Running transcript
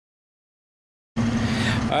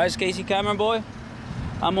Alright, it's Casey Camera Boy.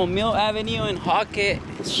 I'm on Mill Avenue in Hawkett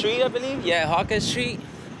Street, I believe. Yeah, Hawkett Street.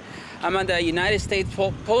 I'm at the United States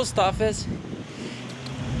Post Office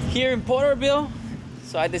here in Porterville.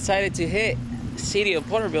 So I decided to hit the city of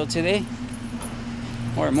Porterville today,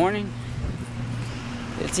 or morning.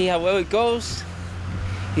 Let's see how well it goes.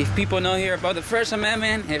 If people know here about the First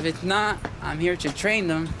Amendment, if it's not, I'm here to train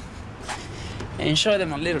them and show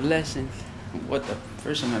them a little lesson of what the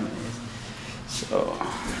First Amendment is. So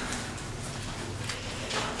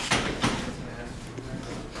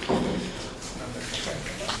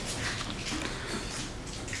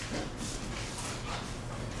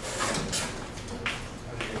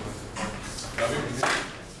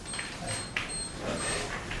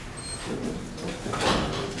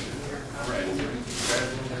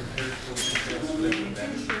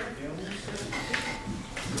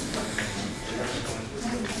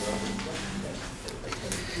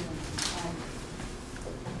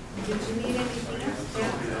did you need anything else?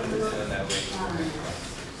 Yeah.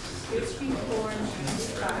 64 and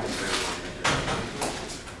 25.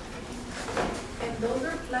 And those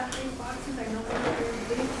are flat rate boxes. I know they're very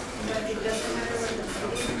big, but it doesn't matter where the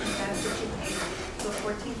city is. That's what you pay. So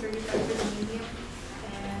 14.35 for the medium,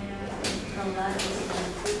 and the lot is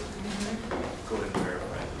Go ahead and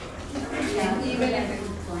verify. yeah, even if it's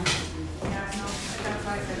yeah, I know. That's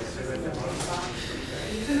why I said it's just a big box.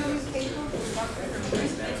 You can always pay for the box for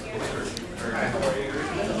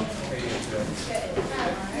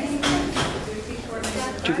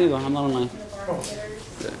you can go, I'm not online.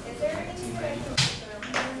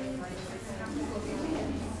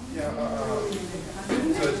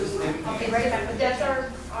 Okay, right back. But that's our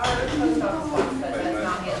post office box, but that's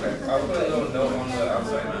not it. I'll put a little note on the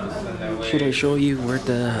outside now, so that way. Should I show you where's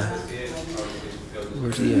the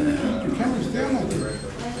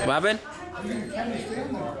what happened?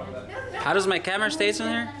 How does my camera stay in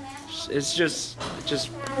here? It's just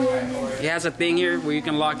it has a thing here where you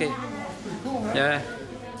can lock it. Yeah.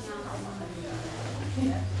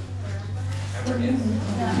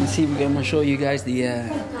 Let's see if I'm gonna show you guys the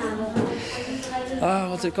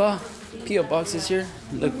what's it called? P.O. boxes here.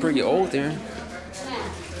 Look pretty old there.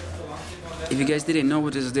 If you guys didn't know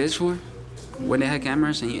what this is for, when they have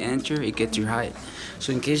cameras and you enter, it gets your height.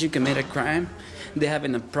 So in case you commit a crime, they have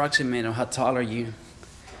an approximate of how tall are you.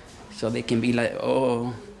 So they can be like,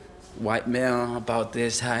 oh, white male about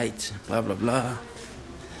this height, blah blah blah.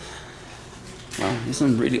 Well, there's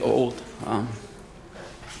some really old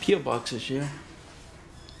P.O. boxes here.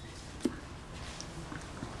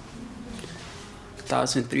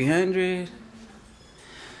 1,300,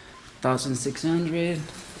 1,600,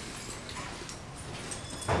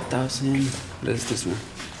 1,000. What is this one?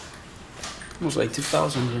 Almost like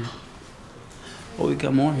 2,000 here. Oh, we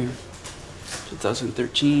got more here.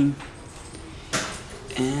 2013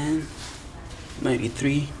 and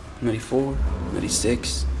 93, 94,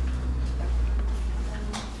 96.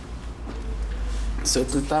 So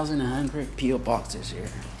 2,100 P.O. boxes here.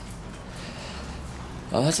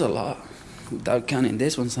 Oh, that's a lot. Without counting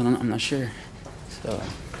this one, so I'm not sure. So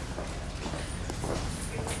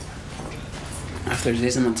after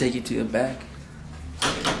this, I'm gonna take you to the back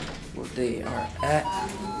where they are at.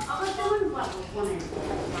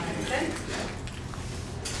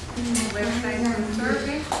 Website and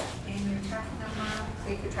survey, and your track number,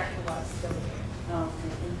 take your track number out still here. Oh,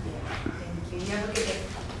 thank you. Thank you. You have a good day.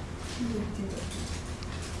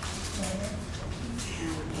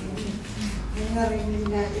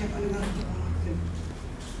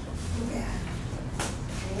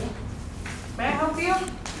 May I help you?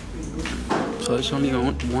 So there's only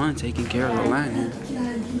one taking care of the line here,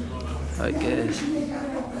 I guess.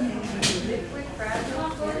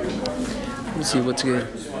 Let's see what's good.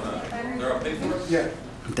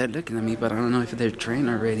 They're looking at me, but I don't know if they're trained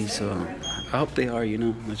already, so I hope they are, you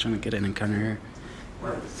know. I'm trying to get an encounter here.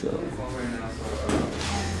 So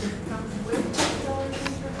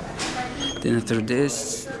then after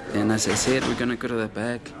this, and as I said, we're gonna go to the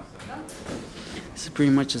back. This is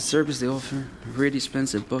pretty much a service they offer. Really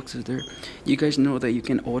expensive boxes there. You guys know that you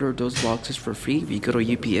can order those boxes for free if you go to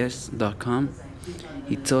ups.com.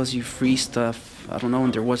 It tells you free stuff. I don't know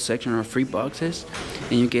under what section are free boxes,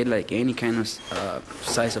 and you get like any kind of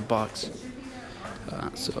size of box.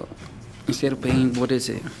 So instead of paying, what is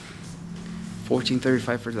it,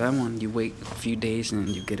 $14.35 for that one, you wait a few days and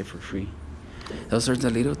you get it for free. Those are the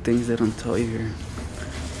little things they don't tell you here.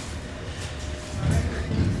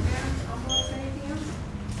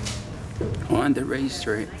 On the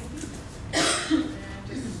register.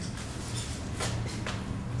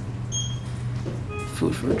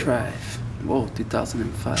 Food for Drive. Whoa,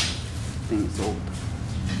 2005. Thing is old.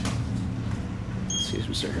 Excuse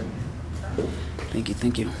me, sir. Thank you,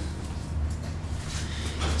 thank you.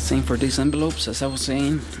 Same for these envelopes. As I was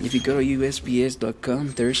saying, if you go to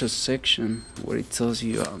USPS.com, there's a section where it tells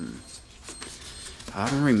you, I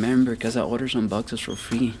don't remember because I ordered some boxes for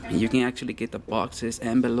free. And you can actually get the boxes,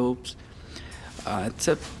 envelopes. It's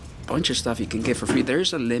a bunch of stuff you can get for free.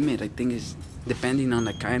 There's a limit, I think, is depending on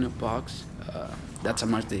the kind of box. That's how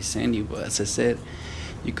much they send you. But as I said,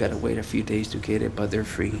 you gotta wait a few days to get it, but they're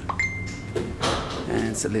free. And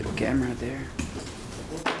it's a little camera there.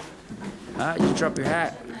 You drop your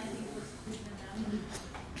hat.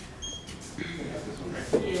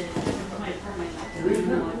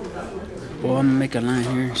 Well, I'm gonna make a line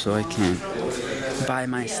here so I can buy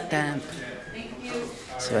my stamp.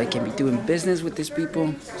 So I can be doing business with these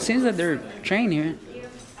people. Seems that they're trained here.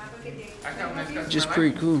 Just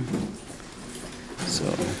pretty cool. So,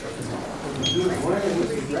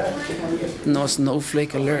 no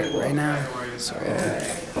snowflake alert right now. So,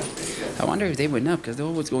 I wonder if they went up because they're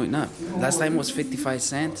always going up. Last time was 55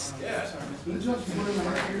 cents.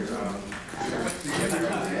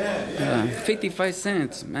 55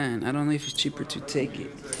 cents, man. I don't know if it's cheaper to take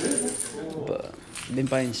it, but I've been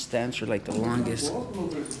buying stamps for like the longest.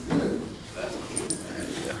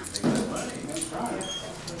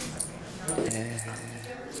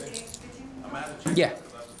 Yeah.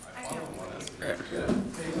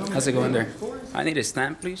 How's it going there? I need a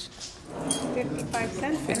stamp, please. 55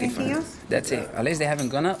 cents. 55. Anything else? That's it. At least they haven't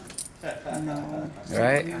gone up. No.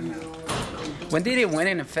 Right? When did it went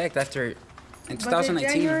in effect after? In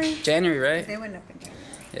 2019? January, right? They went up in January.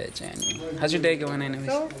 Yeah, January. How's your day going anyways?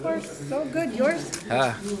 So far, so good. Yours?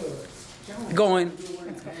 Going.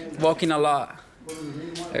 Walking a lot.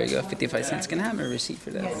 There you go, 55 cents. Can I have a receipt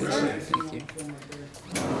for that, please? Thank you.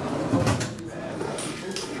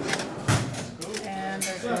 And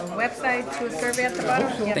there's a website to a survey at the bottom.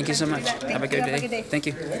 Thank you so much. Have a good day. Thank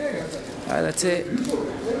you. All right, that's it.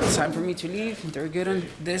 It's time for me to leave. They're good on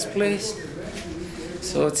this place.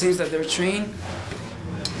 So it seems that they're trained.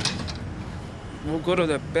 We'll go to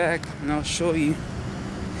the back and I'll show you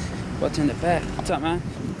what's in the back. What's up, man?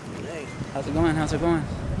 Hey. How's it going? How's it going?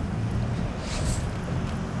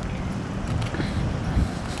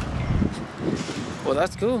 Well,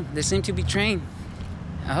 that's cool. They seem to be trained.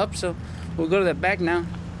 I hope so. We'll go to the back now.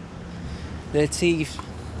 Let's see if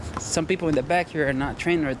some people in the back here are not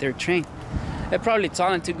trained or they're trained. They're probably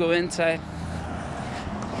telling to go inside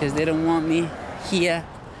because they don't want me here.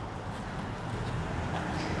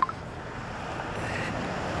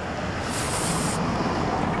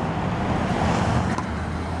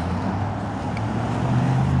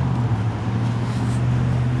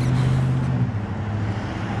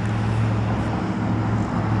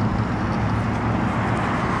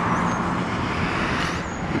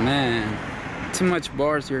 Man, too much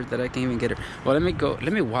bars here that I can't even get her. Well, let me go.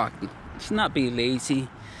 Let me walk. Let's not be lazy.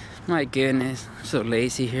 My goodness, I'm so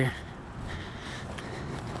lazy here.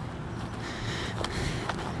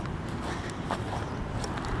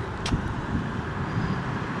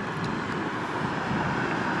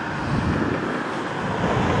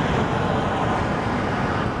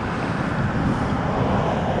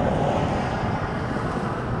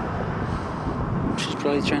 She's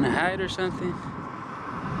probably trying to hide or something.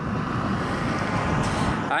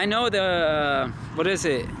 I know the, what is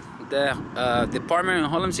it? The Department of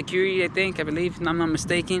Homeland Security, I believe, if I'm not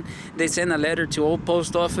mistaken. They sent a letter to all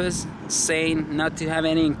post office saying not to have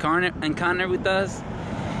any encounter with us.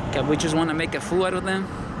 Cause we just want to make a fool out of them.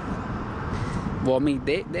 Well, I mean,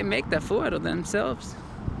 they make that fool out of themselves,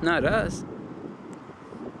 not us.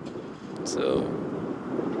 So.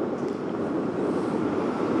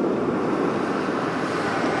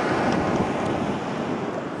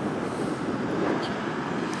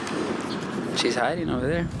 She's hiding over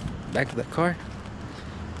there, back of the car.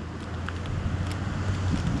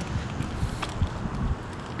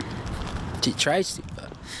 She tries to,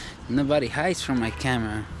 but nobody hides from my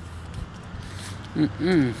camera.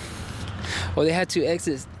 Well, they had two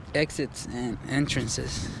exits and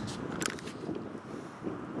entrances.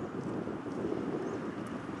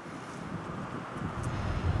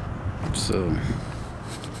 So.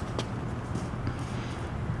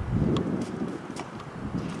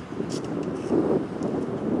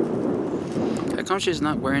 How come she's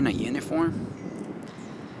not wearing a uniform?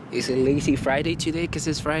 Is it lazy Friday today because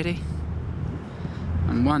it's Friday?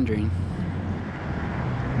 I'm wondering.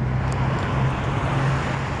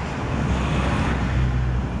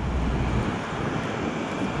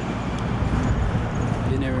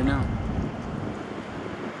 You never know.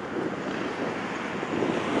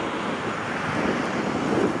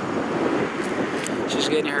 She's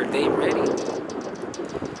getting her date ready.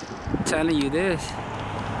 telling you this.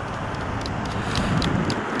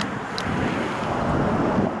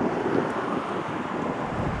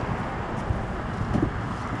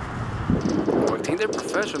 I think they're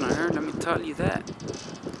professional here, let me tell you that.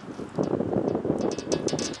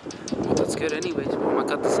 Well, that's good anyways. I'm gonna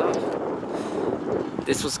cut this off.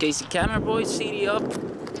 This was Casey Camera Boy, CD up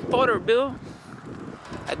Porterville.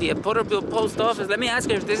 At the Porterville post office. Let me ask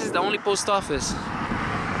her if this is the only post office.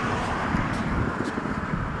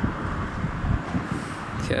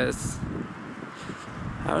 Because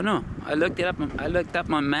I don't know. I looked it up. I looked up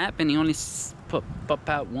my map and he only pop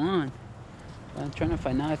out one. I'm trying to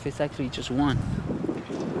find out if it's actually just one.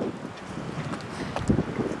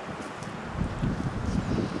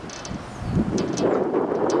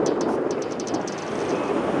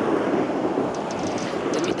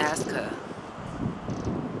 Let me ask her.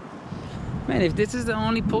 Man, if this is the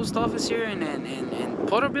only post office here in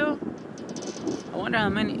Porterville, I wonder how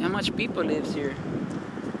much people lives here.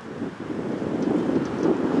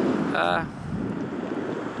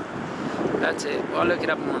 That's it. I'll look it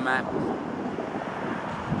up on my map.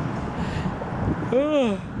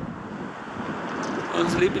 I'm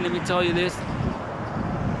sleepy, let me tell you this.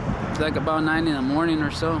 It's like about 9 in the morning or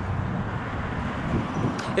so.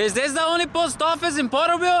 Is this the only post office in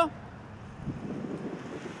Porterville?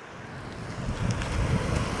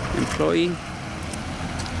 Employee.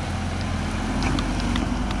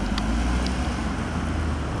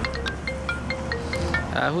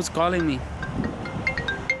 Who's calling me?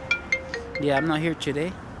 Yeah, I'm not here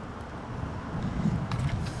today.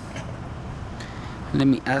 Let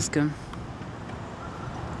me ask him.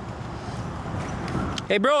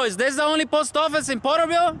 Hey bro, is this the only post office in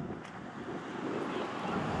Porterville?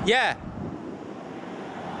 Yeah.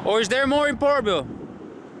 Or is there more in Porterville?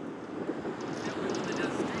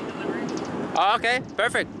 Oh, okay,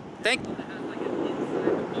 perfect. Thank you.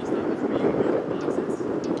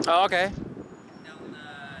 Oh, okay.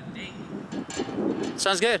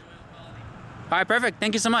 Sounds good. All right, perfect.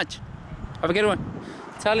 Thank you so much. Have a good one.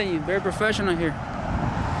 I'm telling you, very professional here.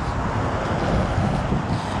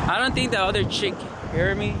 I don't think the other chick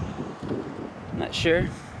heard me. I'm not sure.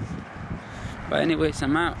 But anyways,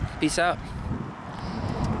 I'm out. Peace out.